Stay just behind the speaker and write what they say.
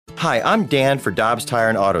Hi, I'm Dan for Dobbs Tire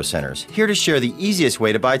and Auto Centers, here to share the easiest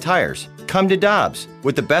way to buy tires. Come to Dobbs.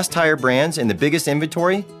 With the best tire brands and the biggest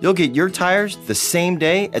inventory, you'll get your tires the same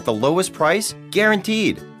day at the lowest price,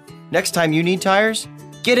 guaranteed. Next time you need tires,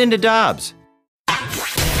 get into Dobbs.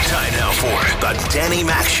 Time now for the Danny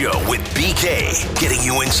Mac Show with BK, getting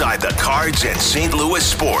you inside the Cards and St. Louis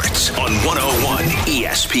sports on 101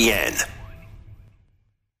 ESPN.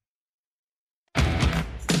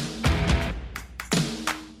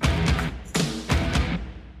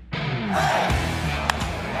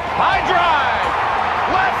 High drive,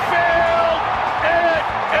 left field, it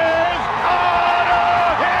is out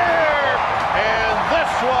of here, and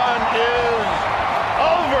this one is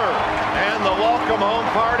over, and the welcome home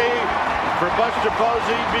party for Buster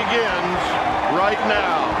Posey begins right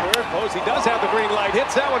now. Posey does have the green light,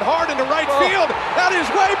 hits that one hard into right field, that is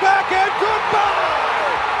way back, and goodbye!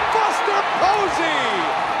 Buster Posey,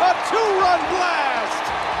 a two-run blast,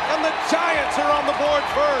 and the Giants are on the board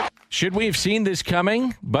first. Should we have seen this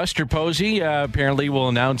coming? Buster Posey apparently will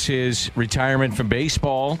announce his retirement from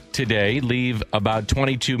baseball today, leave about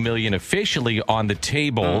 $22 million officially on the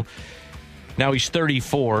table. Now he's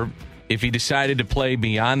 34. If he decided to play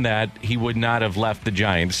beyond that, he would not have left the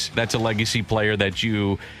Giants. That's a legacy player that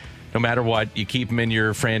you, no matter what, you keep him in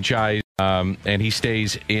your franchise, and he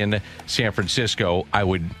stays in San Francisco, I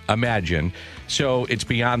would imagine. So it's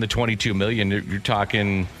beyond the $22 million. You're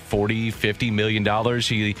talking $40, $50 million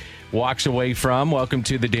he walks away from. Welcome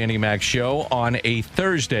to the Danny Mac Show on a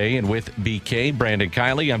Thursday, and with BK, Brandon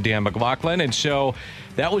Kiley, I'm Dan McLaughlin. And so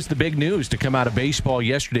that was the big news to come out of baseball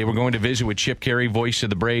yesterday. We're going to visit with Chip Caray, voice of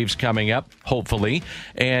the Braves, coming up, hopefully.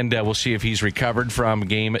 And we'll see if he's recovered from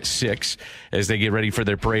Game 6 as they get ready for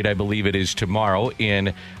their parade. I believe it is tomorrow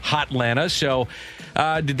in Hotlanta. So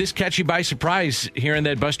did this catch you by surprise, hearing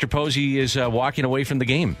that Buster Posey is walking away from the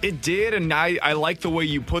game? It did, and I like the way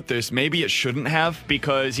you put this. Maybe it shouldn't have,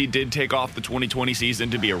 because he did take off the 2020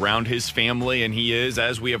 season to be around his family, and he is,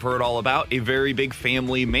 as we have heard all about, a very big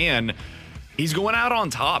family man. He's going out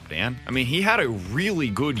on top, Dan. I mean, he had a really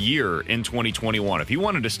good year in 2021. If he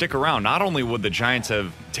wanted to stick around, not only would the Giants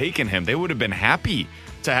have taken him, they would have been happy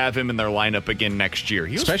to have him in their lineup again next year.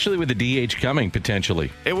 Especially with the DH coming,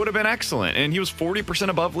 potentially. It would have been excellent. And he was 40%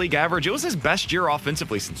 above league average. It was his best year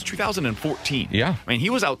offensively since 2014. Yeah. I mean,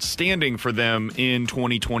 he was outstanding for them in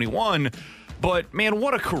 2021. But, man,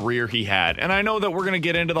 what a career he had. And I know that we're going to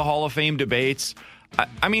get into the Hall of Fame debates.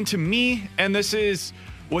 I mean, to me, and this is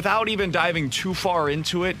without even diving too far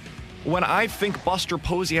into it, when I think Buster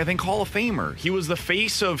Posey, I think Hall of Famer. He was the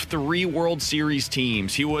face of 3 World Series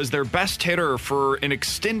teams. He was their best hitter for an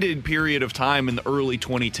extended period of time in the early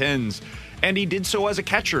 2010s, and he did so as a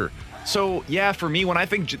catcher. So, yeah, for me, when I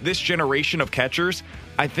think this generation of catchers,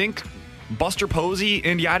 I think Buster Posey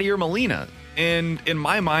and Yadier Molina. And in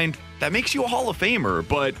my mind, that makes you a Hall of Famer,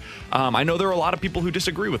 but I know there are a lot of people who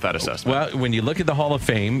disagree with that assessment. Well, when you look at the Hall of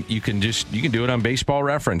Fame, you can do it on Baseball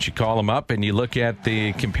Reference. You call them up and you look at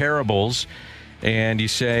the comparables and you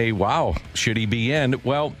say, wow, should he be in?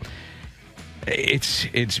 Well,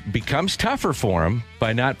 it becomes tougher for him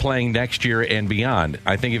by not playing next year and beyond.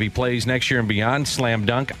 I think if he plays next year and beyond, slam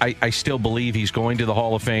dunk. I still believe he's going to the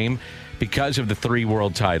Hall of Fame because of the 3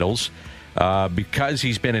 world titles, because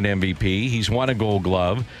he's been an MVP. He's won a Gold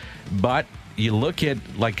Glove. But you look at,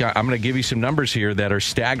 I'm going to give you some numbers here that are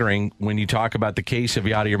staggering when you talk about the case of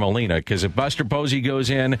Yadier Molina. Because if Buster Posey goes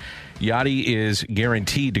in, Yadi is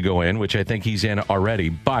guaranteed to go in, which I think he's in already.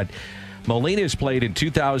 But Molina has played in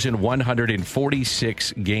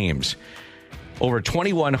 2,146 games. Over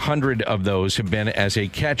 2,100 of those have been as a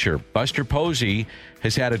catcher. Buster Posey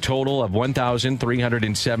has had a total of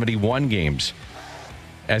 1,371 games.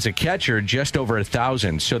 As a catcher, just over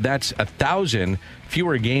 1,000. So that's 1,000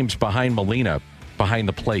 fewer games behind Molina, behind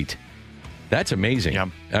the plate. That's amazing. Yeah.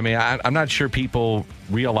 I mean, I'm not sure people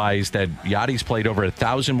realize that Yadi's played over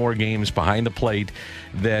 1,000 more games behind the plate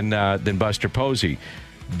than Buster Posey.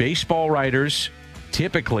 Baseball writers,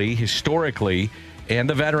 typically, historically, and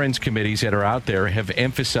the veterans committees that are out there have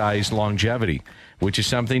emphasized longevity, which is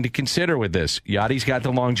something to consider with this. Yadi's got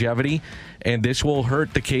the longevity, and this will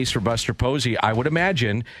hurt the case for Buster Posey. I would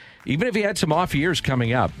imagine, even if he had some off years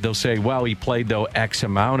coming up, they'll say, well, he played, though, X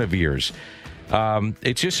amount of years.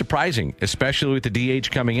 It's just surprising, especially with the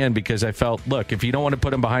DH coming in, because I felt, look, if you don't want to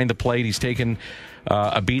put him behind the plate, he's taken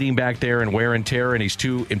a beating back there and wear and tear, and he's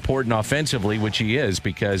too important offensively, which he is,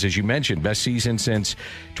 because, as you mentioned, best season since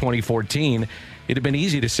 2014. It'd have been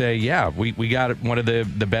easy to say, yeah, we got one of the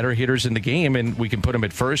better hitters in the game, and we can put him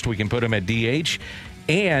at first, we can put him at DH,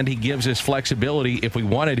 and he gives us flexibility if we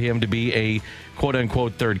wanted him to be a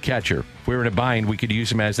quote-unquote third catcher. if we were in a bind, we could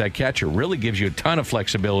use him as that catcher. Really gives you a ton of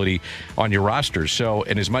flexibility on your roster. So,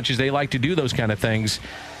 and as much as they like to do those kind of things,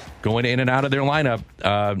 going in and out of their lineup,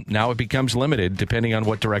 now it becomes limited depending on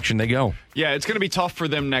what direction they go. Yeah, it's going to be tough for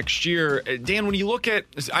them next year. Dan, when you look at,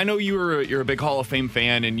 I know you're a big Hall of Fame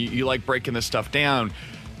fan and you like breaking this stuff down.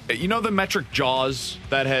 You know the metric JAWS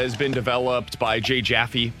that has been developed by Jay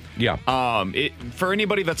Jaffe? Yeah. For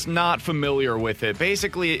anybody that's not familiar with it,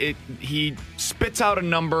 basically he spits out a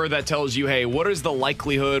number that tells you, hey, what is the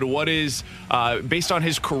likelihood? What is, based on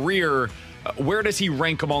his career, where does he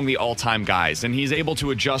rank among the all-time guys? And he's able to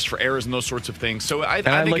adjust for errors and those sorts of things. So I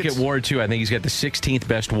think look at WAR, too. I think he's got the 16th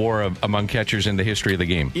best WAR among catchers in the history of the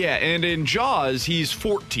game. Yeah, and in JAWS, he's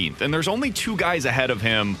 14th. And there's only 2 guys ahead of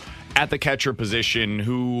him at the catcher position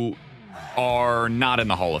who are not in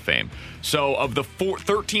the Hall of Fame. So of the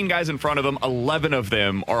 13 guys in front of him, 11 of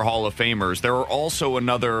them are Hall of Famers. There are also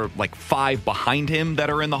another 5 behind him that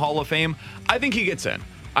are in the Hall of Fame. I think he gets in.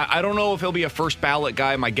 I don't know if he'll be a first ballot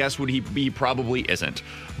guy. My guess would he probably isn't.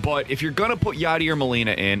 But if you're going to put Yadier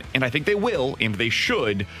Molina in, and I think they will, and they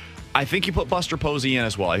should, I think you put Buster Posey in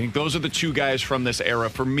as well. I think those are the 2 guys from this era,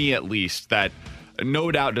 for me at least, that no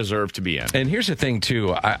doubt deserve to be in. And here's the thing,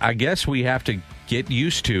 too. I guess we have to get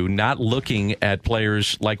used to not looking at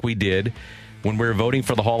players like we did when we were voting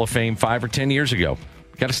for the Hall of Fame 5 or 10 years ago.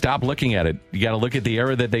 You got to stop looking at it. You got to look at the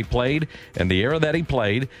era that they played, and the era that he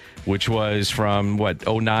played, which was from,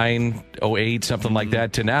 09, 08, something like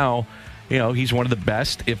that, to now. He's one of the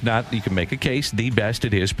best, if not, you can make a case, the best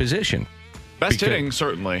at his position. Best hitting,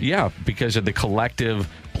 certainly. Yeah, because of the collective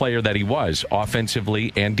player that he was,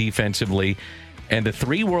 offensively and defensively. And the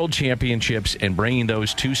 3 world championships and bringing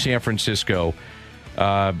those to San Francisco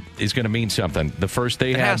is going to mean something. The first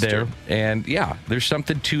they had there. And, yeah, there's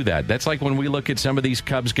something to that. That's like when we look at some of these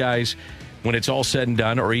Cubs guys, when it's all said and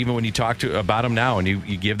done, or even when you talk about them now and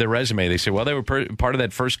you give their resume, they say, well, they were part of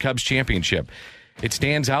that first Cubs championship. It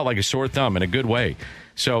stands out like a sore thumb in a good way.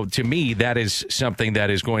 So, to me, that is something that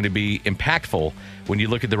is going to be impactful when you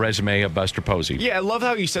look at the resume of Buster Posey. Yeah, I love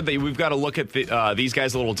how you said that we've got to look at these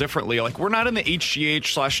guys a little differently. We're not in the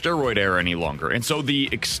HGH/steroid era any longer. And so the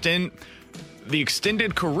extended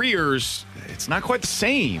careers, it's not quite the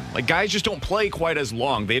same. Guys just don't play quite as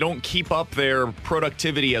long. They don't keep up their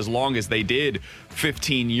productivity as long as they did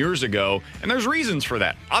 15 years ago. And there's reasons for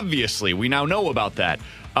that. Obviously, we now know about that.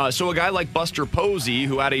 So a guy like Buster Posey,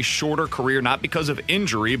 who had a shorter career, not because of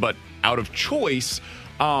injury, but out of choice,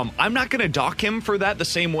 I'm not going to dock him for that the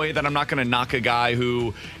same way that I'm not going to knock a guy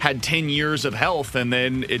who had 10 years of health and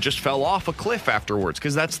then it just fell off a cliff afterwards,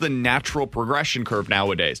 because that's the natural progression curve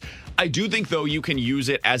nowadays. I do think, though, you can use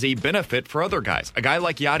it as a benefit for other guys. A guy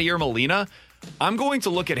like Yadier Molina, I'm going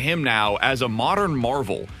to look at him now as a modern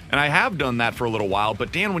marvel, and I have done that for a little while.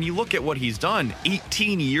 But, Dan, when you look at what he's done,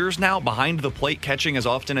 18 years now behind the plate catching as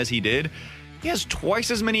often as he did, he has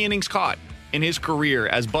twice as many innings caught in his career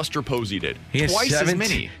as Buster Posey did. He has twice as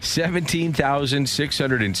many.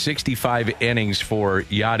 17,665 innings for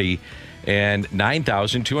Yachty and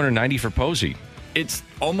 9,290 for Posey. It's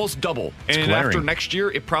almost double. And after next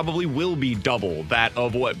year, it probably will be double that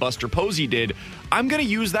of what Buster Posey did. I'm going to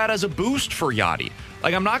use that as a boost for Yachty.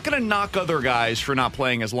 I'm not going to knock other guys for not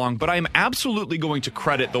playing as long, but I'm absolutely going to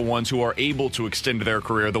credit the ones who are able to extend their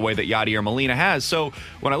career the way that Yadier Molina has. So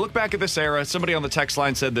when I look back at this era, somebody on the text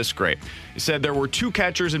line said this great. He said there were 2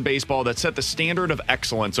 catchers in baseball that set the standard of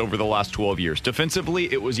excellence over the last 12 years.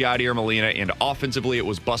 Defensively, it was Yadier Molina, and offensively, it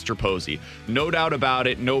was Buster Posey. No doubt about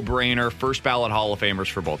it, no brainer, first ballot Hall of Famers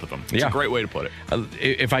for both of them. It's a great way to put it.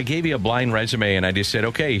 If I gave you a blind resume and I just said,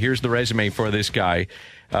 okay, here's the resume for this guy,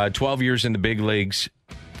 12 years in the big leagues,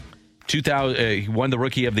 he won the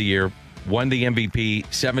Rookie of the Year, won the MVP,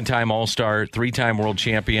 7-time All-Star, 3-time World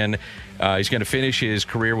Champion. He's going to finish his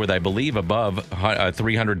career with, I believe, above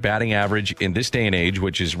 300 batting average in this day and age,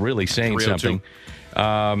 which is really saying something.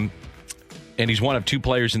 And he's one of 2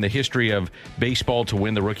 players in the history of baseball to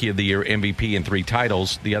win the Rookie of the Year, MVP, and 3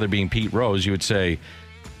 titles, the other being Pete Rose. You would say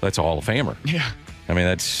that's a Hall of Famer. Yeah. I mean,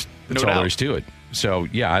 that's all there is to it. So,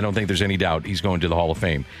 yeah, I don't think there's any doubt he's going to the Hall of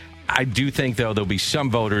Fame. I do think, though, there'll be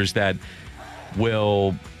some voters that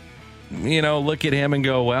will, look at him and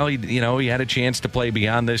go, well, he had a chance to play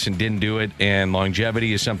beyond this and didn't do it, and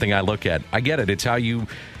longevity is something I look at. I get it. It's how you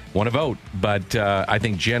want to vote. But I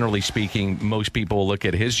think, generally speaking, most people will look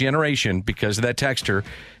at his generation because of that texter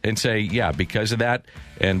and say, yeah, because of that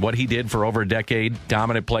and what he did for over a decade,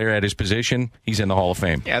 dominant player at his position, he's in the Hall of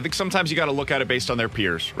Fame. Yeah, I think sometimes you got to look at it based on their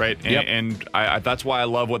peers, right? And that's why I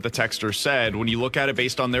love what the texter said. When you look at it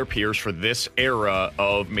based on their peers for this era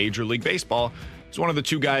of Major League Baseball, He's one of the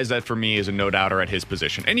two guys that, for me, is a no-doubter at his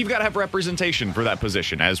position. And you've got to have representation for that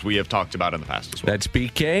position, as we have talked about in the past as well. That's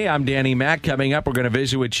BK. I'm Danny Mac. Coming up, we're going to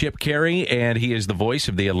visit with Chip Caray, and he is the voice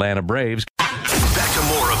of the Atlanta Braves. Back to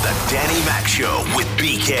more of the Danny Mac Show with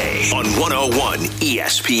BK on 101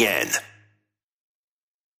 ESPN.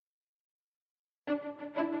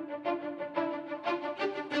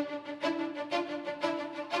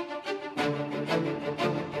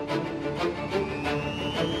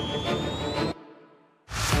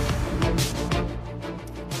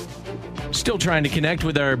 Still trying to connect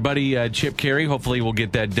with our buddy Chip Caray. Hopefully we'll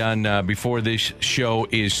get that done before this show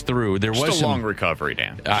is through. There was a long recovery,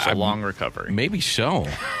 Dan. Just a long recovery. Maybe so.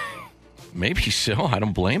 Maybe so. I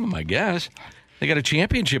don't blame them, I guess. They got a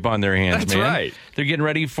championship on their hands, That's man. right. They're getting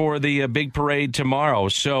ready for the big parade tomorrow.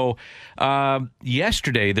 So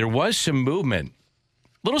yesterday there was some movement.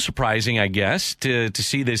 A little surprising, I guess, to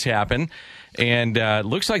see this happen. And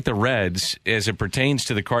looks like the Reds, as it pertains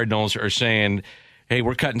to the Cardinals, are saying, hey,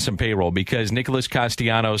 we're cutting some payroll because Nicholas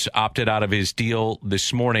Castellanos opted out of his deal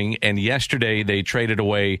this morning, and yesterday they traded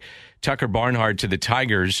away Tucker Barnhart to the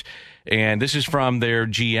Tigers, and this is from their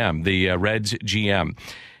GM, the Reds GM.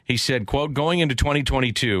 He said, quote, going into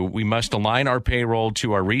 2022, we must align our payroll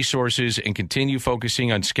to our resources and continue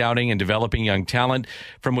focusing on scouting and developing young talent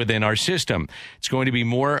from within our system. It's going to be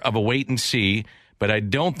more of a wait and see, but I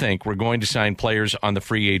don't think we're going to sign players on the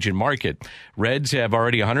free agent market. Reds have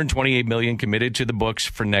already $128 million committed to the books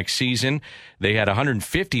for next season. They had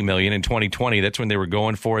 $150 million in 2020. That's when they were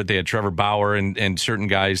going for it. They had Trevor Bauer and certain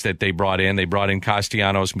guys that they brought in. They brought in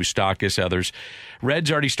Castellanos, Moustakas, others.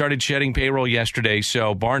 Reds already started shedding payroll yesterday,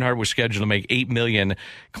 so Barnhart was scheduled to make $8 million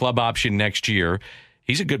club option next year.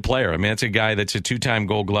 He's a good player. I mean, it's a guy that's a two-time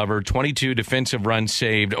Gold Glover, 22 defensive runs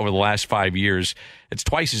saved over the last 5 years. It's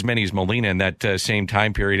twice as many as Molina in that same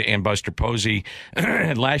time period, and Buster Posey.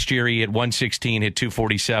 Last year, he hit 116, hit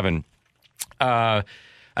 247. I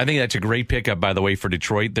think that's a great pickup, by the way, for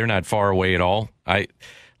Detroit. They're not far away at all.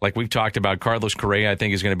 Like we've talked about, Carlos Correa, I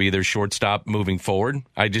think, is going to be their shortstop moving forward.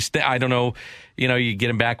 I don't know. You know, you get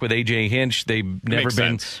him back with A.J. Hinch. They've never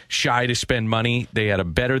been shy to spend money. They had a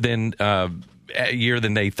better than year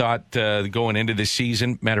than they thought going into this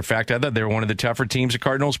season. Matter of fact, I thought they were one of the tougher teams the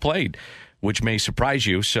Cardinals played, which may surprise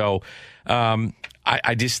you. So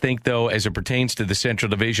I just think, though, as it pertains to the Central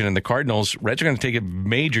Division and the Cardinals, Reds are going to take a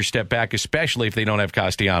major step back, especially if they don't have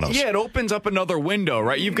Castellanos. Yeah, it opens up another window,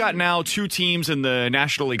 right? You've got now two teams in the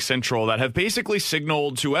National League Central that have basically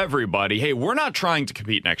signaled to everybody, hey, we're not trying to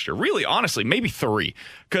compete next year. Really, honestly, maybe three,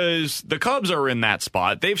 because the Cubs are in that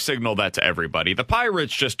spot. They've signaled that to everybody. The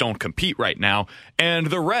Pirates just don't compete right now. And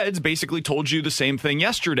the Reds basically told you the same thing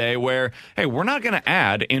yesterday where, hey, we're not going to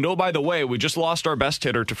add. And oh, by the way, we just lost our best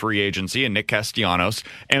hitter to free agency and Nick Castellanos.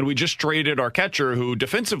 And we just traded our catcher, who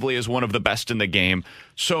defensively is one of the best in the game.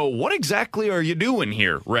 So what exactly are you doing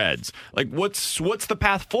here, Reds? Like, what's the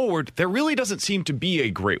path forward? There really doesn't seem to be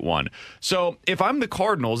a great one. So if I'm the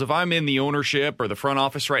Cardinals, if I'm in the ownership or the front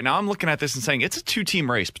office right now, I'm looking at this and saying it's a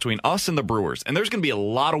two-team race between us and the Brewers. And there's going to be a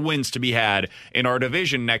lot of wins to be had in our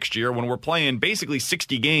division next year when we're playing basically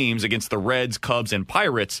 60 games against the Reds, Cubs, and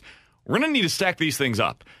Pirates. We're going to need to stack these things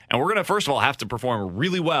up. And we're going to, first of all, have to perform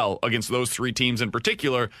really well against those three teams in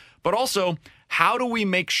particular. But also, how do we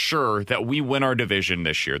make sure that we win our division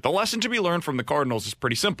this year? The lesson to be learned from the Cardinals is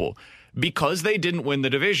pretty simple. Because they didn't win the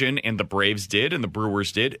division, and the Braves did, and the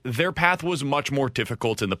Brewers did, their path was much more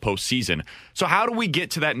difficult in the postseason. So how do we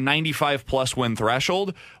get to that 95-plus win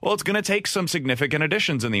threshold? Well, it's going to take some significant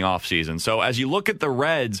additions in the offseason. So as you look at the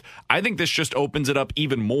Reds, I think this just opens it up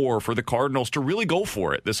even more for the Cardinals to really go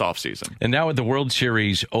for it this offseason. And now with the World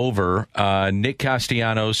Series over, Nick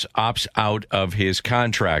Castellanos opts out of his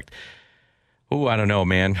contract. Oh, I don't know,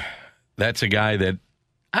 man. That's a guy that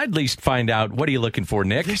I'd at least find out, what are you looking for,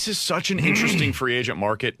 Nick? This is such an interesting free agent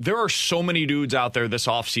market. There are so many dudes out there this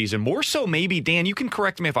offseason. More so maybe, Dan, you can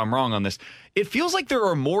correct me if I'm wrong on this. It feels like there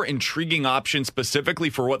are more intriguing options specifically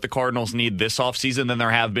for what the Cardinals need this offseason than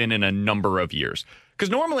there have been in a number of years. Because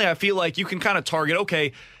normally I feel like you can kind of target,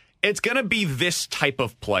 okay, it's going to be this type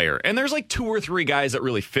of player. And there's like 2 or 3 guys that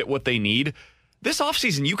really fit what they need. This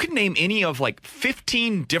offseason, you could name any of like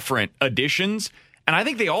 15 different additions, and I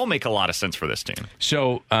think they all make a lot of sense for this team.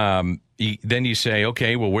 So then you say,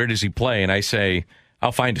 okay, well, where does he play? And I say,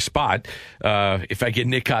 I'll find a spot if I get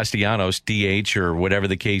Nick Castellanos, DH, or whatever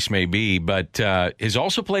the case may be. But has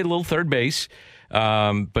also played a little third base,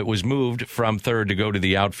 but was moved from third to go to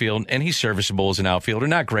the outfield. And he's serviceable as an outfielder.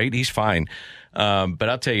 Not great. He's fine. But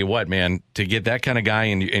I'll tell you what, man, to get that kind of guy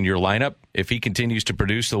in your lineup, if he continues to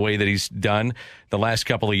produce the way that he's done the last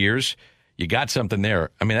couple of years, you got something there.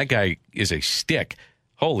 I mean, that guy is a stick.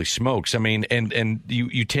 Holy smokes. I mean, and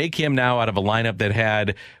you take him now out of a lineup that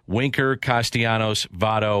had Winker, Castellanos,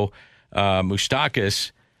 Votto,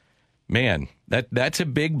 Moustakas. Man, that's a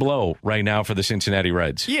big blow right now for the Cincinnati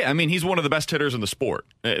Reds. Yeah, I mean, he's one of the best hitters in the sport.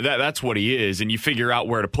 That's what he is, and you figure out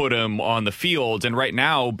where to put him on the field. And right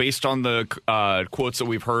now, based on the quotes that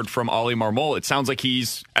we've heard from Ollie Marmol, it sounds like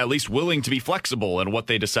he's at least willing to be flexible in what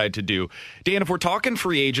they decide to do. Dan, if we're talking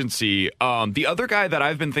free agency, the other guy that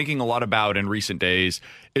I've been thinking a lot about in recent days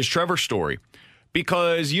is Trevor Story.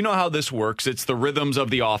 Because you know how this works. It's the rhythms of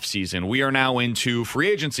the offseason. We are now into free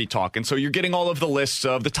agency talk. And so you're getting all of the lists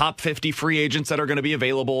of the top 50 free agents that are going to be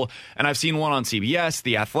available. And I've seen one on CBS,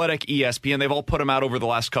 The Athletic, ESPN. They've all put them out over the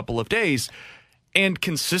last couple of days. And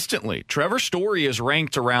consistently, Trevor Story is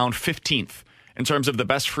ranked around 15th in terms of the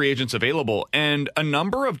best free agents available. And a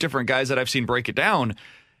number of different guys that I've seen break it down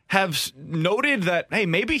have noted that, hey,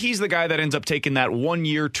 maybe he's the guy that ends up taking that 1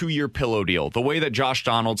 year, 2 year pillow deal, the way that Josh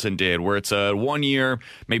Donaldson did, where it's a 1 year,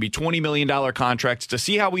 maybe $20 million contract to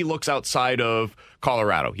see how he looks outside of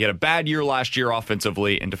Colorado. He had a bad year last year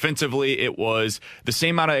offensively, and defensively, it was the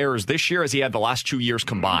same amount of errors this year as he had the last 2 years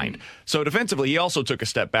combined. So defensively, he also took a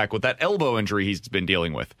step back with that elbow injury he's been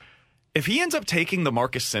dealing with. If he ends up taking the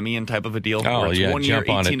Marcus Semien type of a deal, where it's 1 year,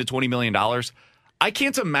 $18 to $20 million, I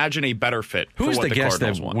can't imagine a better fit. Who's for what the guest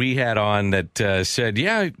Cardinals that want. we had on that said,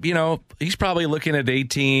 yeah, you know, he's probably looking at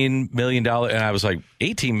 $18 million. And I was like,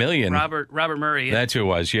 $18 million? Robert Murray. That's who it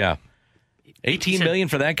was, yeah. $18 million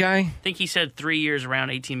for that guy? I think he said 3 years around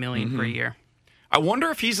 $18 million per year. I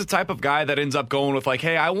wonder if he's the type of guy that ends up going with like,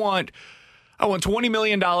 hey, I want $20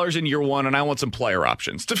 million in year one, and I want some player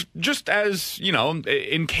options. Just as, you know,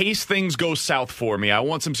 in case things go south for me, I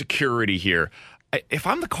want some security here. If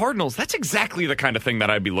I'm the Cardinals, that's exactly the kind of thing that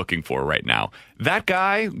I'd be looking for right now. That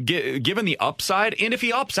guy, given the upside, and if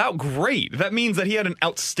he opts out, great. That means that he had an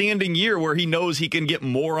outstanding year where he knows he can get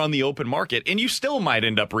more on the open market, and you still might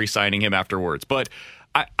end up re-signing him afterwards. But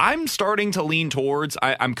I'm starting to lean towards,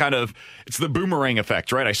 I'm kind of, it's the boomerang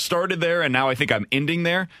effect, right? I started there, and now I think I'm ending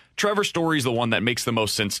there. Trevor Story's the one that makes the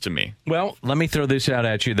most sense to me. Well, let me throw this out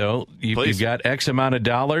at you, though. You've got X amount of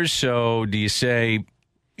dollars, so do you say,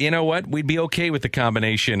 you know what, we'd be okay with the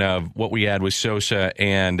combination of what we had with Sosa,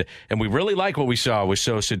 and we really like what we saw with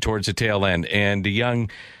Sosa towards the tail end, and DeYoung,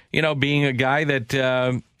 you know, being a guy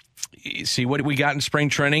that, see what we got in spring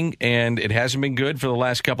training, and it hasn't been good for the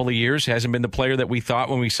last couple of years, hasn't been the player that we thought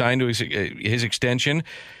when we signed to his extension,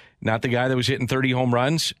 not the guy that was hitting 30 home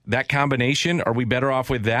runs. That combination, are we better off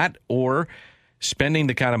with that, or spending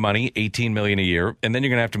the kind of money, $18 million a year, and then you're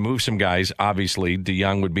going to have to move some guys, obviously.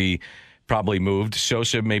 DeYoung would be probably moved.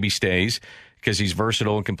 Sosa maybe stays because he's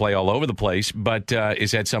versatile and can play all over the place. But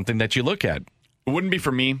is that something that you look at? It wouldn't be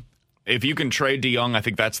for me. If you can trade DeYoung, I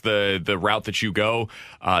think that's the route that you go.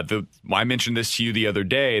 I mentioned this to you the other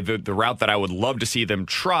day, the route that I would love to see them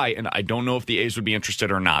try, and I don't know if the A's would be interested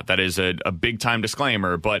or not. That is a big-time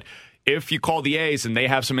disclaimer. But if you call the A's and they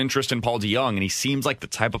have some interest in Paul DeYoung, and he seems like the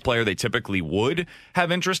type of player they typically would have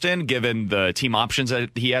interest in, given the team options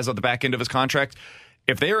that he has at the back end of his contract,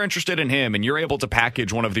 if they are interested in him and you're able to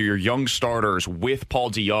package one of your young starters with Paul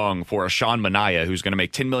DeYoung for a Sean Manaea, who's going to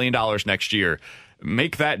make $10 million next year,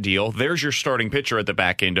 make that deal. There's your starting pitcher at the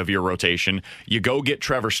back end of your rotation. You go get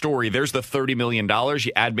Trevor Story. There's the $30 million.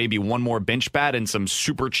 You add maybe one more bench bat and some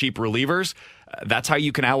super cheap relievers. That's how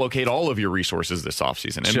you can allocate all of your resources this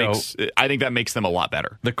offseason. I think that makes them a lot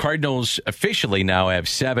better. The Cardinals officially now have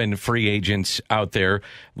 7 free agents out there.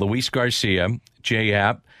 Luis Garcia, J.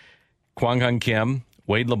 Happ, Kwang Hyun Kim,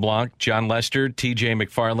 Wade LeBlanc, John Lester, T.J.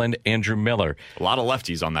 McFarland, Andrew Miller. A lot of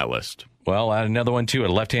lefties on that list. Well, another one, too, a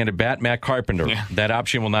left-handed bat, Matt Carpenter. Yeah. That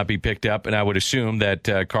option will not be picked up, and I would assume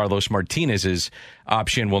that Carlos Martinez's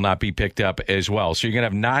option will not be picked up as well. So you're going to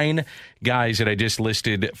have 9 guys that I just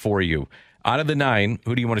listed for you. Out of the 9,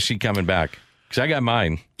 who do you want to see coming back? Because I got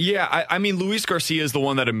mine. Yeah, I mean, Luis Garcia is the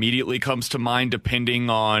one that immediately comes to mind, depending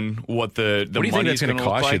on what the what do you think that's going to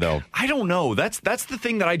cost like. you, though? I don't know. That's the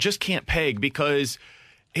thing that I just can't peg, because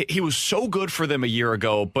he was so good for them a year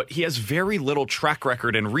ago, but he has very little track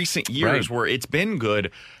record in recent years where it's been good.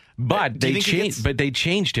 But they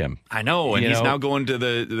changed him. I know, and he's now going to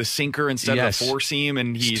the sinker instead of the 4-seam,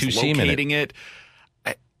 and he's locating it.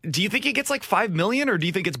 Do you think he gets like $5 million, or do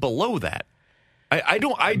you think it's below that? I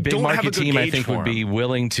don't have a good big market team, I think, would would be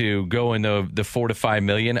willing to go in the $4 to $5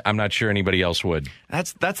 million. I'm not sure anybody else would.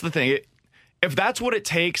 That's the thing. If that's what it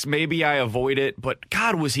takes, maybe I avoid it. But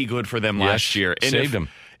God, was he good for them last year? And saved him.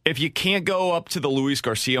 if you can't go up to the Luis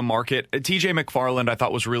Garcia market, TJ McFarland I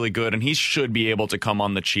thought was really good, and he should be able to come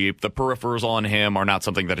on the cheap. The peripherals on him are not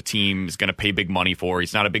something that a team is going to pay big money for.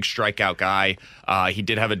 He's not a big strikeout guy. He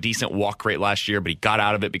did have a decent walk rate last year, but he got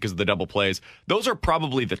out of it because of the double plays. Those are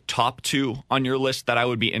probably the top two on your list that I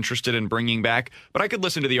would be interested in bringing back. But I could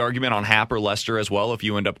listen to the argument on Happ or Lester as well if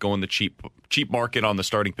you end up going the cheap market on the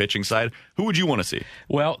starting pitching side. Who would you want to see?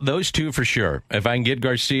 Well, those two for sure. If I can get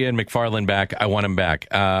Garcia and McFarland back, I want him back.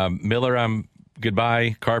 Miller,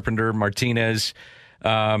 goodbye. Carpenter, Martinez.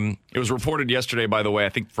 It was reported yesterday, by the way, I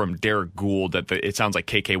think from Derek Gould, that it sounds like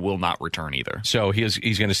KK will not return either. So he's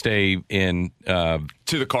going to stay in to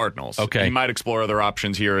the Cardinals. Okay, he might explore other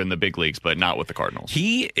options here in the big leagues, but not with the Cardinals.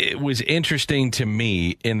 It was interesting to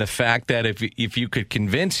me in the fact that if you could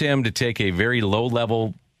convince him to take a very low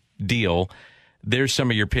level deal, there's some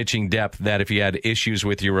of your pitching depth that if you had issues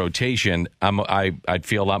with your rotation, I'd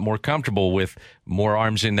feel a lot more comfortable with more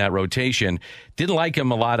arms in that rotation. Didn't like him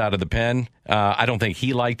a lot out of the pen. I don't think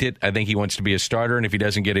he liked it. I think he wants to be a starter, and if he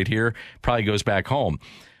doesn't get it here, probably goes back home.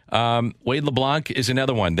 Wade LeBlanc is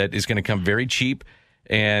another one that is going to come very cheap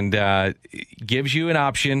and gives you an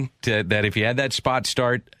option that if you had that spot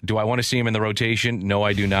start, do I want to see him in the rotation? No,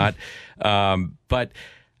 I do not. But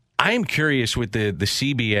I am curious with the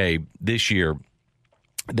CBA this year,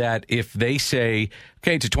 that if they say,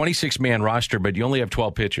 okay, it's a 26-man roster, but you only have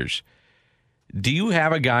 12 pitchers, do you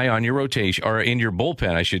have a guy on your rotation, or in your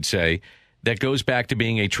bullpen, I should say, that goes back to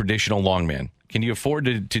being a traditional long man? Can you afford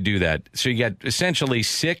to do that? So you got essentially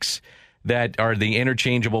 6 that are the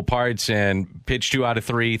interchangeable parts and pitch 2 out of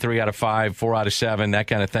 3, 3 out of 5, 4 out of 7, that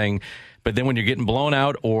kind of thing. But then when you're getting blown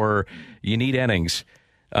out or you need innings,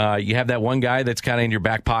 you have that one guy that's kind of in your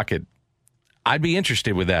back pocket. I'd be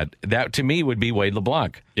interested with that. That, to me, would be Wade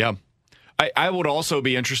LeBlanc. Yeah. I would also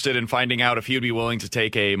be interested in finding out if he would be willing to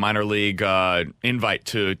take a minor league invite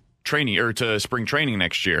to training or to spring training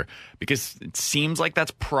next year, because it seems like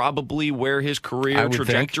that's probably where his career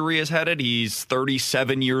trajectory is headed. He's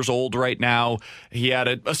 37 years old right now. He had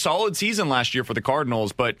a solid season last year for the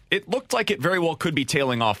Cardinals, but it looked like it very well could be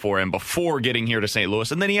tailing off for him before getting here to St.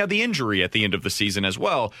 Louis. And then he had the injury at the end of the season as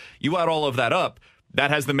well. You add all of that up, that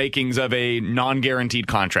has the makings of a non-guaranteed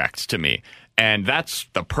contract to me. And that's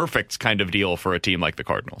the perfect kind of deal for a team like the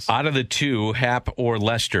Cardinals. Out of the two, Happ or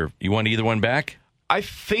Lester, you want either one back? I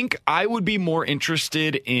think I would be more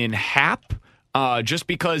interested in Happ, just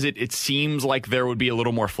because it seems like there would be a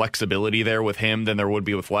little more flexibility there with him than there would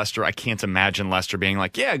be with Lester. I can't imagine Lester being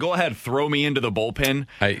like, yeah, go ahead, throw me into the bullpen.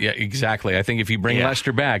 Yeah, exactly. I think if you bring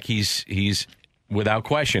Lester back, he's without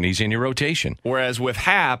question, he's in your rotation. Whereas with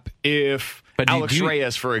Happ, if Alex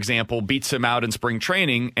Reyes, for example, beats him out in spring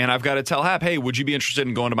training, and I've got to tell Happ, hey, would you be interested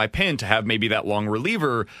in going to my pen to have maybe that long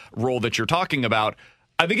reliever role that you're talking about?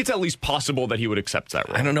 I think it's at least possible that he would accept that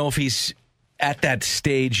role. I don't know if he's at that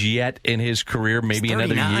stage yet in his career, maybe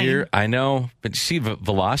another year. I know, but you see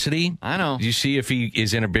velocity? I know. You see if he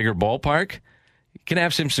is in a bigger ballpark, he can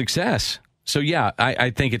have some success. So, yeah,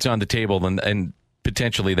 I think it's on the table, and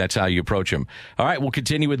potentially that's how you approach him. All right, we'll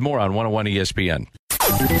continue with more on 101 ESPN.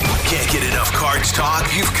 Can't get enough Cards talk?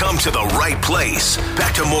 You've come to the right place.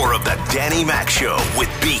 Back to more of the Danny Mac Show with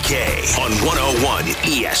BK on 101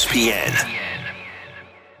 ESPN.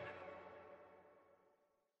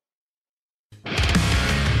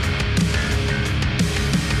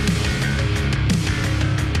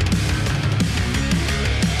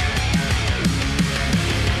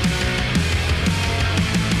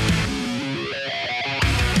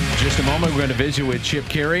 Just a moment, we're going to visit with Chip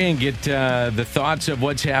Caray and get the thoughts of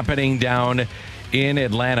what's happening down in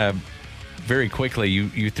Atlanta. Very quickly,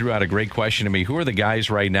 you threw out a great question to me. Who are the guys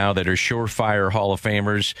right now that are surefire Hall of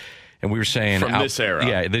Famers? And we were saying from this era.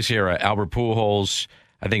 Yeah, this era. Albert Pujols,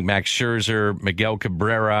 I think Max Scherzer, Miguel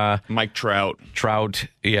Cabrera, Mike Trout.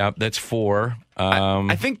 Yeah, that's 4.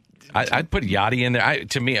 I think I'd put Yachty in there.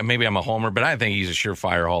 To me, maybe I'm a homer, but I think he's a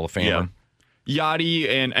surefire Hall of Famer. Yeah. Yachty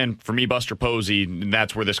and for me, Buster Posey,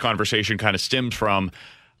 that's where this conversation kind of stemmed from.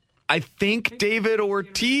 I think David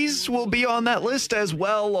Ortiz will be on that list as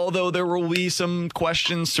well, although there will be some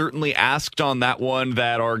questions certainly asked on that one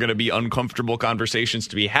that are going to be uncomfortable conversations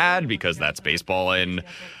to be had, because that's baseball in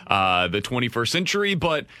the 21st century.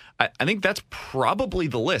 But I think that's probably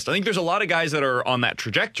the list. I think there's a lot of guys that are on that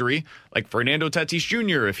trajectory, like Fernando Tatis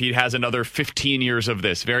Jr., if he has another 15 years of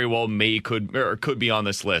this, very well could be on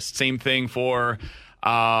this list. Same thing for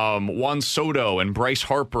Juan Soto and Bryce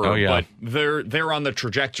Harper. Oh, yeah. But they're on the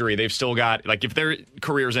trajectory. They've still got, like, if their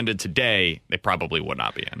careers ended today, they probably would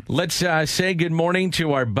not be in. Let's say good morning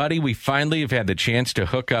to our buddy. We finally have had the chance to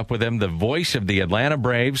hook up with him, the voice of the Atlanta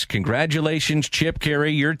Braves. Congratulations, Chip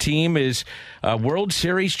Caray. Your team is a World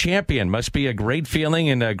Series champion. Must be a great feeling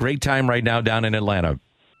and a great time right now down in Atlanta.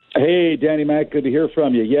 Hey, Danny Mac, good to hear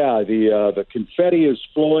from you. Yeah, the confetti is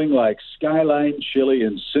flowing like Skyline Chili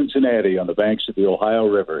in Cincinnati on the banks of the Ohio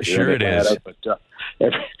River. Sure it is. But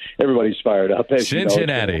everybody's fired up. As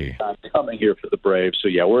Cincinnati. I'm coming here for the Braves. So,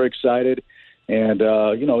 yeah, we're excited. And,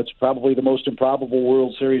 it's probably the most improbable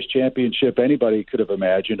World Series championship anybody could have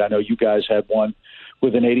imagined. I know you guys had one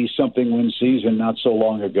with an 80-something win season not so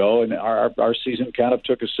long ago, and our season kind of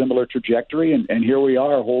took a similar trajectory, and here we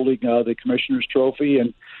are holding the Commissioner's Trophy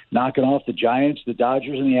and knocking off the Giants, the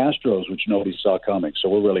Dodgers, and the Astros, which nobody saw coming. So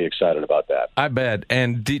we're really excited about that. I bet.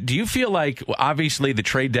 And do you feel like, obviously, the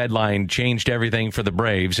trade deadline changed everything for the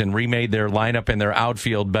Braves and remade their lineup and their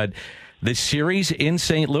outfield, but the series in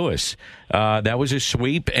St. Louis, that was a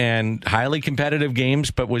sweep and highly competitive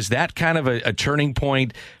games, but was that kind of a turning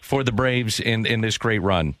point for the Braves in this great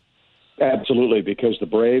run? Absolutely, because the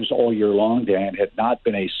Braves all year long, Dan, had not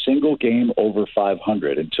been a single game over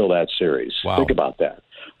 500 until that series. Wow. Think about that.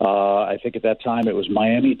 I think at that time it was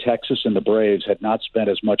Miami, Texas, and the Braves had not spent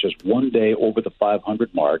as much as one day over the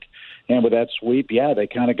 500 mark. And with that sweep, yeah, they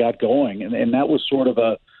kind of got going. And that was sort of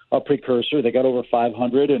a precursor. They got over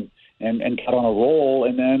 500 and got on a roll.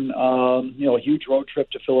 And then, a huge road trip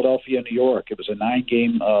to Philadelphia and New York. It was a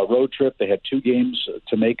 9-game road trip. They had 2 games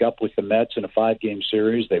to make up with the Mets in a 5-game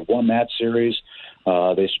series. They won that series.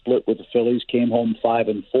 They split with the Phillies, came home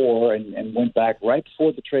 5-4, and went back right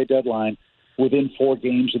before the trade deadline within 4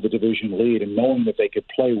 games of the division lead, and knowing that they could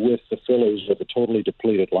play with the Phillies with a totally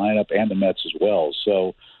depleted lineup and the Mets as well.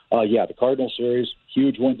 So, the Cardinal series,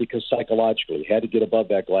 huge win because psychologically had to get above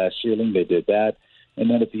that glass ceiling. They did that. And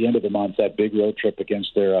then at the end of the month, that big road trip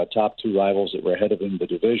against their top 2 rivals that were ahead of them in the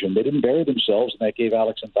division, they didn't bury themselves, and that gave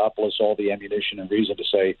Alex Anthopoulos all the ammunition and reason to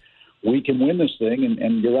say, we can win this thing.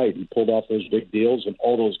 And you're right, he pulled off those big deals, and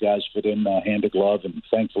all those guys fit in hand to glove, and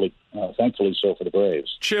thankfully so for the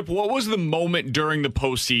Braves. Chip, what was the moment during the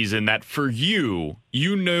postseason that for you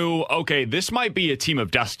knew, okay, this might be a team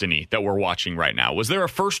of destiny that we're watching right now? Was there a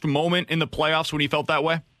first moment in the playoffs when you felt that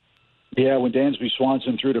way? Yeah, when Dansby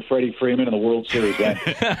Swanson threw to Freddie Freeman in the World Series then.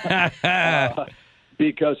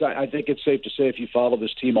 Because I think it's safe to say if you follow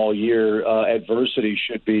this team all year, adversity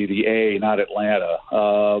should be the A, not Atlanta.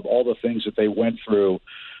 All the things that they went through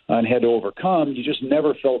and had to overcome, you just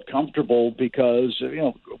never felt comfortable because,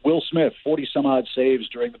 Will Smith, 40-some-odd saves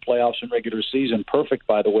during the playoffs and regular season, perfect,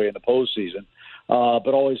 by the way, in the postseason,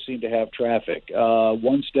 but always seemed to have traffic.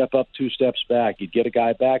 1 step up, 2 steps back. You'd get a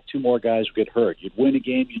guy back, 2 more guys would get hurt. You'd win a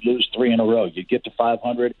game, you'd lose 3 in a row. You'd get to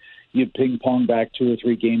 500, you'd ping-pong back 2 or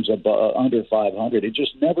 3 games under 500. It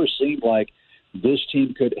just never seemed like this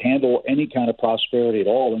team could handle any kind of prosperity at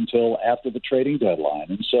all until after the trading deadline.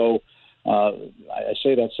 And so I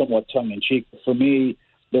say that somewhat tongue-in-cheek. For me,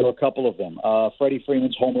 there were a couple of them. Freddie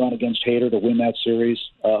Freeman's home run against Hader to win that series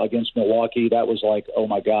against Milwaukee, that was like, oh,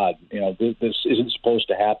 my God, this isn't supposed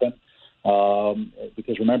to happen.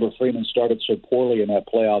 Because, remember, Freeman started so poorly in that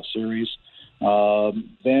playoff series.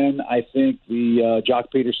 Then I think the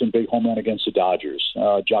Jock Peterson big home run against the Dodgers,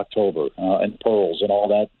 Jocktober, and Pearls and all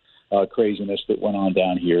that craziness that went on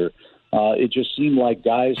down here. It just seemed like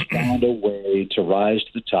guys found a way to rise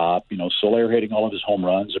to the top. Soler hitting all of his home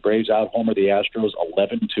runs. The Braves out-homer the Astros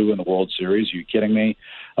 11-2 in the World Series. Are you kidding me?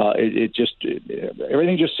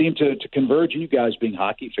 Everything just seemed to converge. You guys being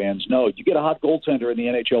hockey fans know, you get a hot goaltender in the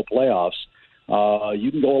NHL playoffs,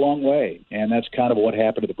 you can go a long way. And that's kind of what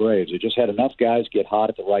happened to the Braves. They just had enough guys get hot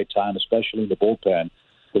at the right time, especially in the bullpen,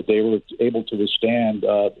 that they were able to withstand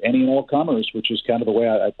any and all comers, which is kind of the way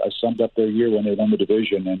I summed up their year when they won the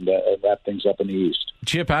division and wrapped things up in the East.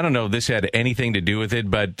 Chip, I don't know if this had anything to do with it,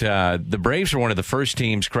 but the Braves were one of the first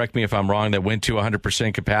teams, correct me if I'm wrong, that went to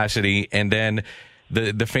 100% capacity, and then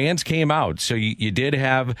the fans came out. So you did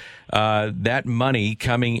have that money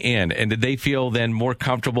coming in. And did they feel then more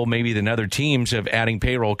comfortable maybe than other teams of adding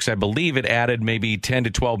payroll? Because I believe it added maybe 10 to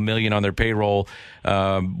 12 million on their payroll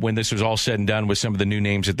when this was all said and done with some of the new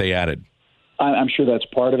names that they added. I'm sure that's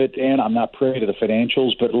part of it, Dan. I'm not privy to the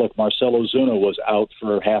financials, but look, Marcell Ozuna was out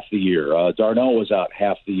for half the year. Darno was out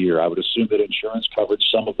half the year. I would assume that insurance covered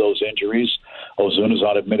some of those injuries. Ozuna's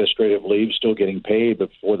on administrative leave, still getting paid,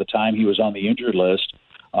 but for the time he was on the injured list,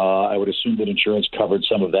 I would assume that insurance covered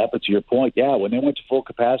some of that. But to your point, yeah, when they went to full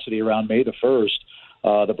capacity around May the 1st,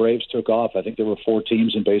 The Braves took off. I think there were 4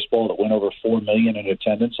 teams in baseball that went over 4 million in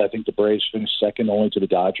attendance. I think the Braves finished second only to the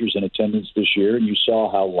Dodgers in attendance this year, and you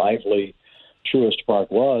saw how lively Truist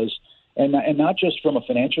Park was. And not just from a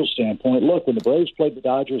financial standpoint. Look, when the Braves played the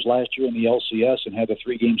Dodgers last year in the LCS and had a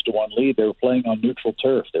 3-1 lead, they were playing on neutral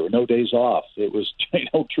turf. There were no days off. It was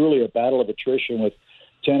truly a battle of attrition with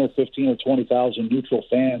 10 or 15 or 20,000 neutral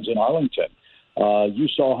fans in Arlington. You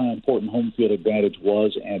saw how important home field advantage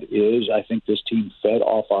was and is. I think this team fed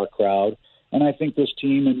off our crowd. And I think this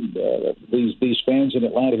team and these fans in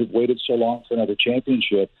Atlanta who've waited so long for another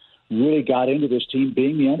championship really got into this team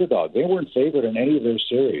being the underdog. They weren't favored in any of their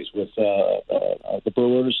series with the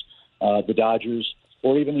Brewers, the Dodgers,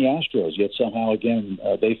 or even the Astros. Yet somehow, again,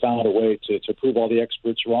 they found a way to prove all the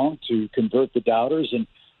experts wrong, to convert the doubters, and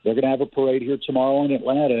they're going to have a parade here tomorrow in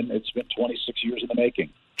Atlanta, and it's been 26 years in the making.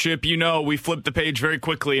 Chip, we flipped the page very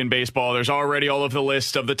quickly in baseball. There's already all of the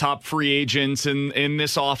list of the top free agents in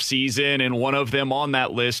this offseason, and one of them on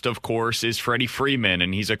that list, of course, is Freddie Freeman,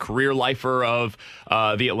 and he's a career lifer of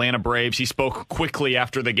the Atlanta Braves. He spoke quickly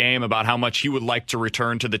after the game about how much he would like to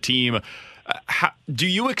return to the team. Do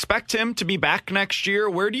you expect him to be back next year?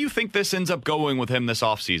 Where do you think this ends up going with him this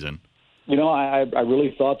offseason? I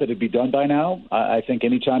really thought that it'd be done by now. I think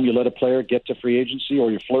anytime you let a player get to free agency or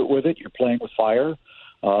you flirt with it, you're playing with fire.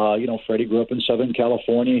 Freddie grew up in Southern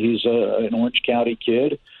California. He's an Orange County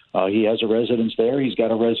kid. He has a residence there. He's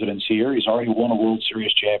got a residence here. He's already won a World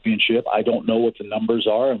Series championship. I don't know what the numbers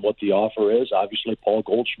are and what the offer is. Obviously, Paul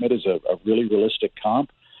Goldschmidt is a really realistic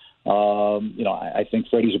comp. I think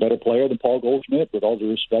Freddie's a better player than Paul Goldschmidt, with all due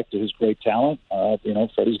respect to his great talent.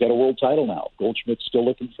 Freddie's got a world title now. Goldschmidt's still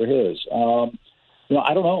looking for his.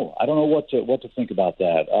 I don't know. I don't know what to think about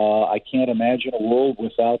that. I can't imagine a world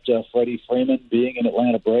without Freddie Freeman being an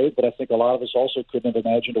Atlanta Brave, but I think a lot of us also couldn't have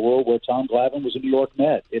imagined a world where Tom Glavine was a New York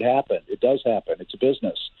Met. It happened. It does happen. It's a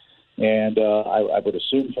business. And I would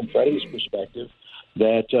assume from Freddie's perspective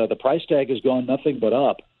that the price tag has gone nothing but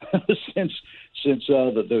up since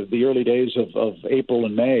the early days of April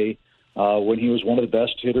and May, when he was one of the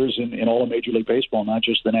best hitters in all of Major League Baseball, not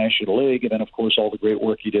just the National League, and then, of course, all the great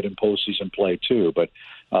work he did in postseason play, too. But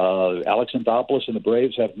Alex Anthopoulos and the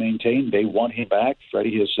Braves have maintained they want him back.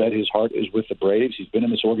 Freddie has said his heart is with the Braves. He's been in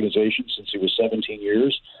this organization since he was 17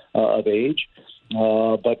 years of age.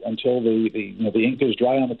 But until the ink is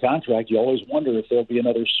dry on the contract, you always wonder if there'll be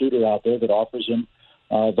another suitor out there that offers him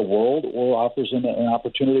the world or offers him an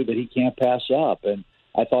opportunity that he can't pass up. And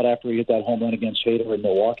I thought after he hit that home run against Hader in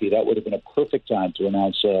Milwaukee, that would have been a perfect time to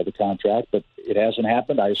announce the contract, but it hasn't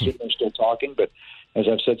happened. I assume they're still talking, but as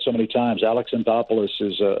I've said so many times, Alex Anthopoulos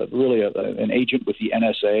is really an agent with the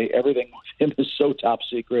NSA. Everything with him is so top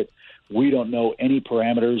secret. We don't know any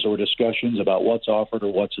parameters or discussions about what's offered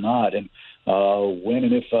or what's not. And when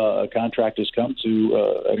and if a contract has come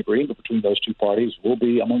to an agreement between those two parties, we'll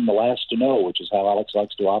be among the last to know, which is how Alex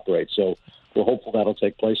likes to operate. So we're hopeful that'll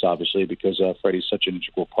take place, obviously, because Freddie's such an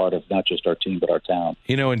integral part of not just our team, but our town.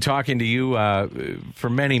 In talking to you for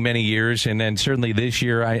many, many years, and then certainly this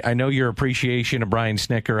year, I know your appreciation of Brian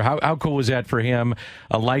Snitker. How cool was that for him,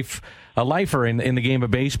 a lifer in the game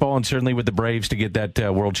of baseball, and certainly with the Braves to get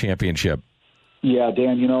that World Championship? Yeah,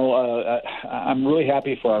 Dan, I'm really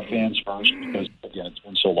happy for our fans first because, again, it's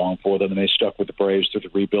been so long for them, and they stuck with the Braves through the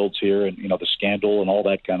rebuilds here and, the scandal and all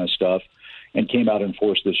that kind of stuff, and came out in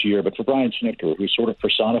force this year. But for Brian Snitker, who sort of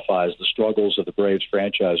personifies the struggles of the Braves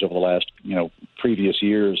franchise over the last, previous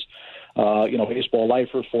years, baseball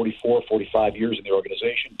lifer, 44, 45 years in the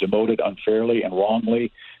organization, demoted unfairly and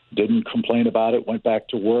wrongly, didn't complain about it, went back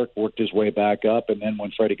to work, worked his way back up, and then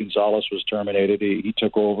when Freddie Gonzalez was terminated, he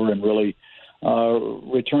took over and really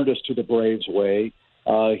returned us to the Braves way.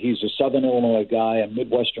 He's a Southern Illinois guy, a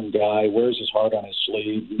Midwestern guy, wears his heart on his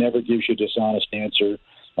sleeve, never gives you a dishonest answer,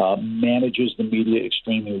 manages the media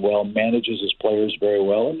extremely well, manages his players very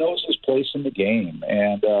well, and knows his place in the game.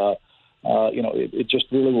 And, it just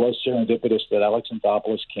really was serendipitous that Alex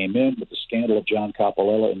Anthopoulos came in with the scandal of John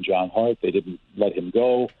Coppolella and John Hart. They didn't let him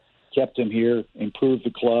go, kept him here, improved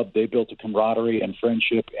the club. They built a camaraderie and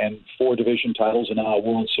friendship, and 4 division titles and now a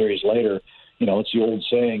World Series later. It's the old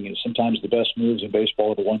saying, sometimes the best moves in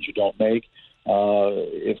baseball are the ones you don't make.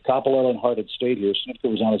 If Coppolella and Hart had stayed here,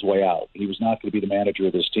 Snitker was on his way out. He was not going to be the manager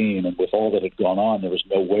of this team, and with all that had gone on, there was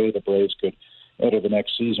no way the Braves could enter the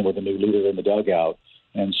next season with a new leader in the dugout.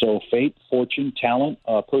 And so fate, fortune, talent,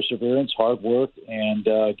 perseverance, hard work, and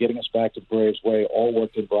getting us back to the Braves' way all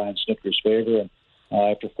worked in Brian Snitker's favor. And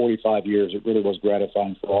after 45 years, it really was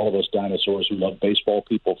gratifying for all of us dinosaurs who love baseball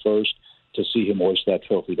people first to see him hoist that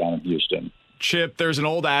trophy down in Houston. Chip, there's an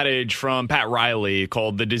old adage from Pat Riley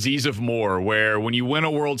called the disease of more, where when you win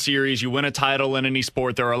a World Series, you win a title in any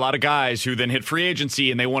sport, there are a lot of guys who then hit free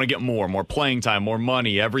agency and they want to get more playing time, more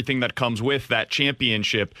money, everything that comes with that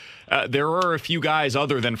championship. There are a few guys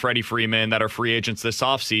other than Freddie Freeman that are free agents this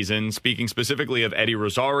offseason, speaking specifically of Eddie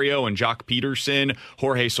Rosario and Jock Peterson.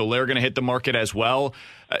 Jorge Soler going to hit the market as well.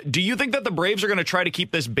 Do you think that the Braves are going to try to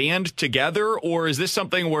keep this band together, or is this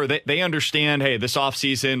something where they understand, hey, this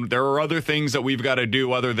offseason, there are other things that we've got to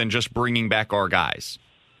do other than just bringing back our guys?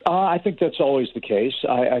 I think that's always the case.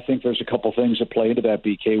 I think there's a couple things that play into that,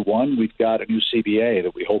 BK. One, we've got a new CBA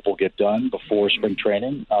that we hope will get done before spring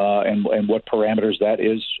training, and what parameters that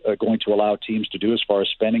is going to allow teams to do as far as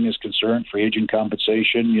spending is concerned, free agent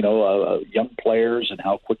compensation, young players and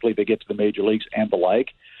how quickly they get to the major leagues and the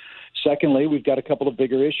like. Secondly, we've got a couple of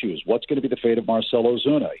bigger issues. What's going to be the fate of Marcell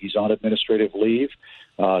Ozuna? He's on administrative leave.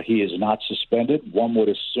 He is not suspended. One would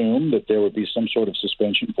assume that there would be some sort of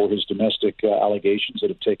suspension for his domestic allegations that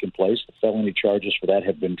have taken place. The felony charges for that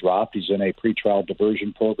have been dropped. He's in a pretrial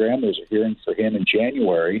diversion program. There's a hearing for him in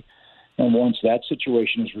January. And once that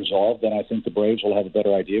situation is resolved, then I think the Braves will have a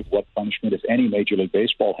better idea of what punishment, if any, Major League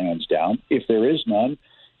Baseball hands down. If there is none,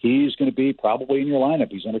 he's going to be probably in your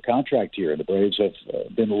lineup. He's under contract here. The Braves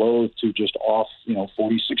have been loath to just off, $40,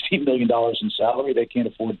 $16 million in salary. They can't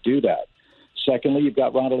afford to do that. Secondly, you've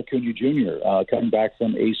got Ronald Acuna Jr. Coming back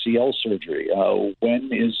from ACL surgery.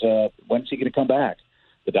 When's he going to come back?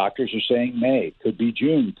 The doctors are saying May. Could be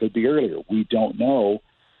June. Could be earlier. We don't know.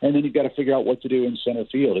 And then you've got to figure out what to do in center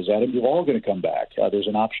field. Is Adam Duvall going to come back? There's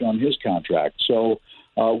an option on his contract. So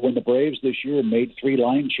when the Braves this year made 3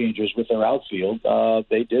 line changes with their outfield,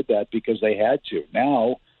 they did that because they had to.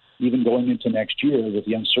 Now, even going into next year with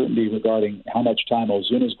the uncertainty regarding how much time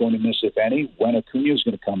Ozuna is going to miss, if any, when Acuna is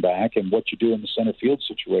going to come back, and what you do in the center field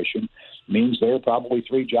situation, means there are probably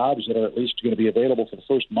 3 jobs that are at least going to be available for the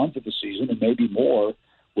first month of the season and maybe more,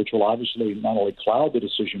 which will obviously not only cloud the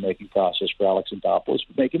decision-making process for Alex Anthopoulos,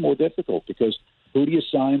 but make it more difficult because who do you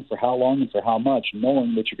sign for how long and for how much,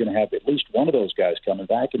 knowing that you're going to have at least one of those guys coming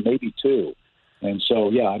back and maybe 2. And so,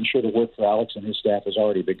 yeah, I'm sure the work for Alex and his staff has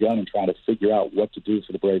already begun in trying to figure out what to do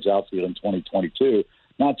for the Braves outfield in 2022,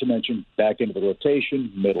 not to mention back into the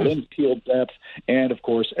rotation, middle infield depth, and, of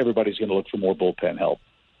course, everybody's going to look for more bullpen help.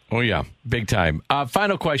 Oh, yeah, big time.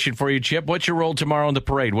 Final question for you, Chip. What's your role tomorrow in the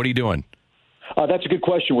parade? What are you doing? That's a good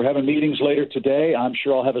question. We're having meetings later today. I'm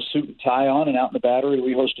sure I'll have a suit and tie on and out in the Battery.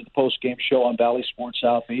 We hosted the post-game show on Valley Sports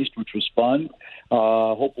Southeast, which was fun.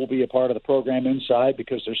 Hope we'll be a part of the program inside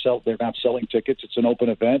because they're not selling tickets. It's an open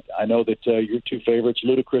event. I know that your 2 favorites,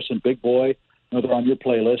 Ludacris and Big Boy, they're on your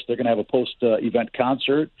playlist. They're going to have a post-event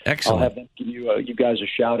concert. Excellent. I'll have them give you guys a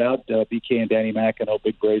shout-out, BK and Danny Mac. I know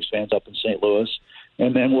big Braves fans up in St. Louis.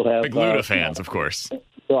 And then we'll have... Big Luda fans, of course.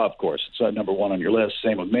 Well, of course. It's number 1 on your list.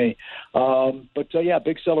 Same with me.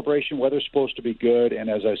 Big celebration. Weather's supposed to be good. And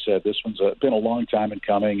as I said, this one's been a long time in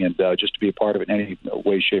coming. And just to be a part of it in any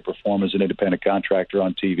way, shape, or form as an independent contractor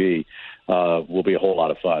on TV will be a whole lot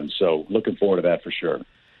of fun. So looking forward to that for sure.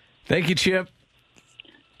 Thank you, Chip.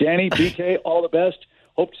 Danny, BK, all the best.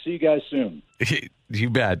 Hope to see you guys soon. You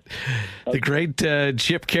bet. The great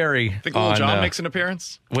Chip Caray. Think Lil Jon makes an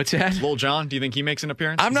appearance? What's that? Lil Jon, do you think he makes an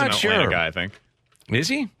appearance? I'm not sure. He's an Atlanta guy, I think. Is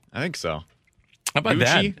he? I think so. How about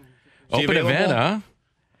Gucci? that? Open event,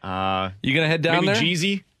 huh? You going to head down maybe there?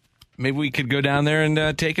 Jeezy? Maybe we could go down there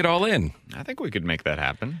and take it all in. I think we could make that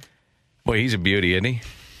happen. Boy, he's a beauty, isn't he?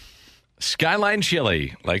 Skyline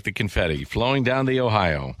Chili, like the confetti, flowing down the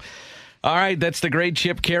Ohio. All right, that's the great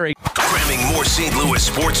Chip Caray. Cramming more St. Louis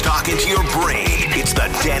sports talk into your brain. It's the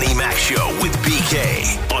Danny Mac Show with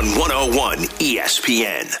BK on 101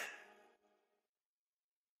 ESPN.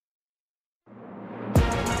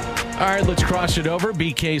 All right, let's cross it over.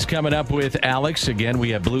 BK's coming up with Alex. Again, we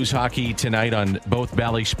have Blues hockey tonight on both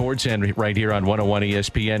Valley Sports and right here on 101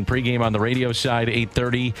 ESPN. Pregame on the radio side,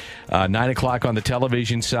 8:30, 9 o'clock on the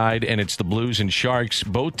television side, and it's the Blues and Sharks.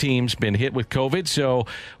 Both teams been hit with COVID, so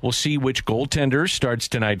we'll see which goaltender starts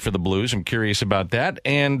tonight for the Blues. I'm curious about that,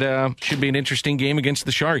 and should be an interesting game against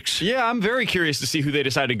the Sharks. Yeah, I'm very curious to see who they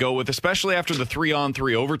decide to go with, especially after the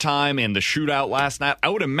 3-on-3 overtime and the shootout last night. I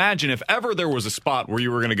would imagine if ever there was a spot where you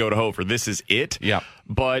were going to go to Hofer, this is it. Yeah.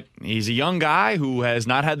 but he's a young guy who has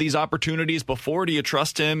not had these opportunities before. Do you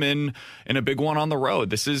trust him in a big one on the road?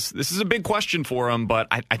 This is a big question for him, but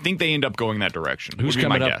I think they end up going that direction. Who's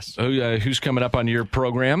coming up? Who's coming up on your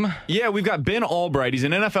program? Yeah, we've got Ben Albright. He's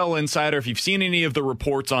an NFL insider. If you've seen any of the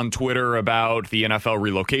reports on Twitter about the NFL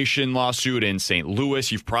relocation lawsuit in St.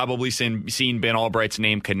 Louis, you've probably seen Ben Albright's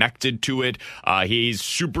name connected to it. He's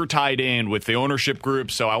super tied in with the ownership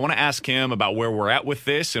group, so I want to ask him about where we're at with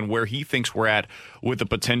this and where he thinks we're at with the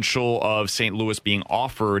potential of St. Louis being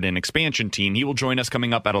offered an expansion team. He will join us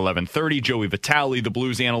coming up at 11:30. Joey Vitale, the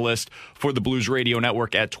Blues analyst for the Blues Radio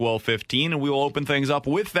Network, at 12:15, and we will open things up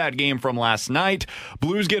with that game from last night.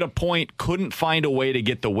 Blues get a point, couldn't find a way to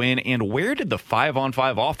get the win, and where did the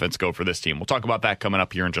 5-on-5 offense go for this team? We'll talk about that coming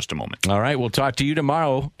up here in just a moment. All right, we'll talk to you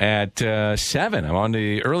tomorrow at 7. I'm on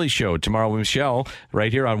the early show tomorrow with Michelle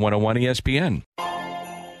right here on 101 ESPN.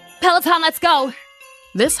 Peloton, let's go!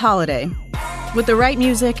 This holiday, with the right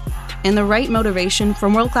music and the right motivation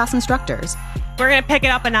from world-class instructors, We're going to pick it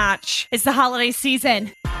up a notch. It's the holiday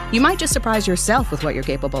season. you might just surprise yourself with what you're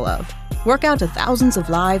capable of. Work out to thousands of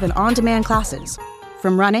live and on-demand classes,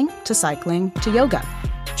 from running to cycling to yoga.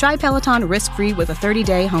 Try Peloton risk-free with a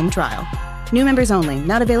 30-day home trial. New members only,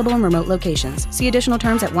 not available in remote locations. See additional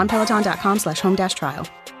terms at onepeloton.com/home-trial.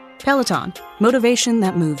 Peloton, motivation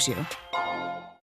that moves you.